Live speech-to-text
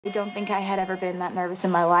I don't think I had ever been that nervous in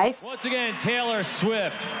my life. Once again, Taylor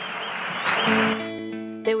Swift.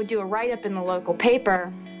 They would do a write-up in the local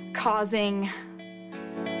paper, causing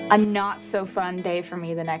a not-so-fun day for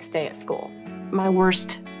me the next day at school. My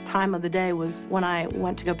worst time of the day was when I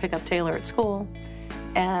went to go pick up Taylor at school,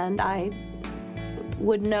 and I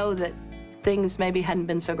would know that things maybe hadn't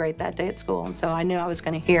been so great that day at school, and so I knew I was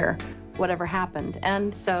going to hear whatever happened.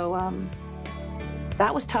 And so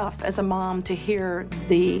that was tough as a mom to hear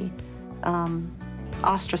the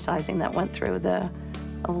ostracizing that went through,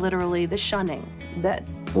 literally the shunning that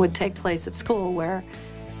would take place at school, where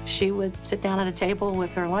she would sit down at a table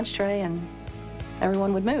with her lunch tray and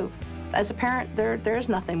everyone would move. As a parent, there's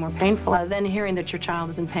nothing more painful than hearing that your child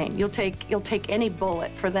is in pain. You'll take any bullet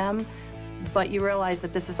for them, but you realize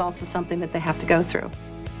that this is also something that they have to go through.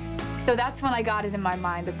 So that's when I got it in my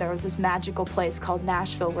mind that there was this magical place called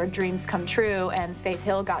Nashville where dreams come true, and Faith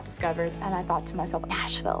Hill got discovered, and I thought to myself,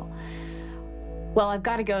 Nashville, well, I've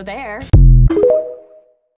got to go there.